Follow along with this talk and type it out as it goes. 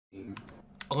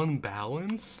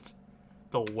Unbalanced?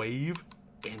 The wave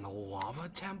in a lava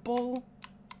temple?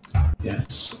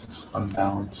 Yes, it's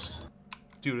unbalanced.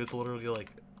 Dude, it's literally like,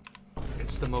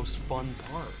 it's the most fun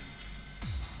part.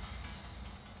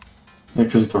 Yeah,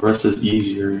 because the rest is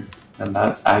easier, and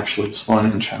that actually is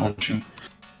fun and challenging.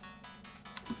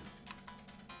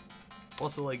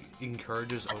 Also, like,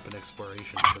 encourages open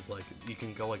exploration, because, like, you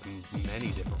can go, like, many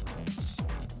different routes.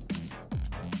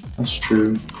 That's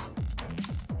true.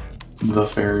 The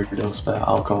fairy dust by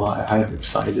Alkali, I am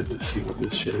excited to see what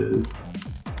this shit is.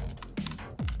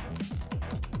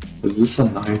 Is this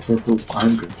a 9 circles?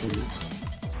 I'm confused.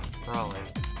 Probably.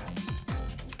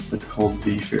 It's called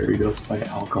the fairy dust by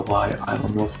Alkali. I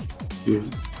don't know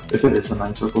if it is a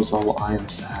 9 circles level, I am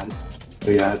sad. But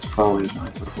yeah, it's probably a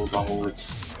 9 circles level.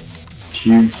 It's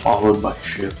cube followed by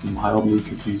ship, mildly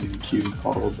confusing cube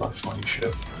followed by funny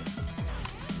ship.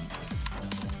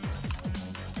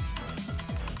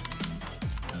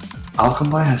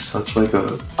 Alchemy has such like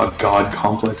a god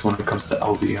complex when it comes to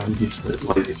LDM. He said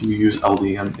like if you use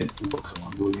LDM it looks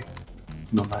ugly,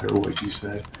 no matter what you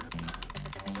say.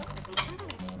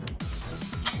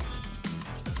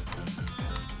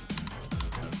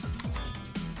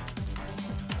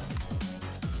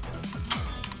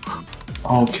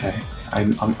 Okay,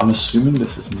 I'm assuming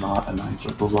this is not a 9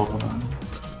 circles level now.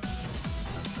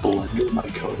 Blended by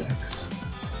Codex.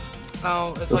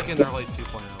 Oh, it's like an early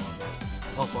 2.0 level.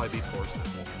 Also, I beat Force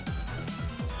level.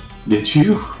 Did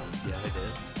you? Yeah, I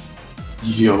did.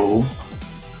 Yo.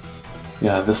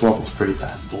 Yeah, this level's pretty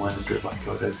bad. Blended by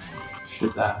Codex.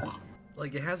 Shit that.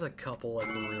 Like, it has a couple, like,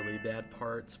 really bad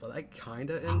parts, but I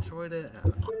kinda enjoyed it. I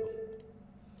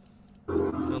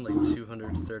don't know. On, like,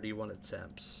 231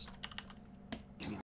 attempts.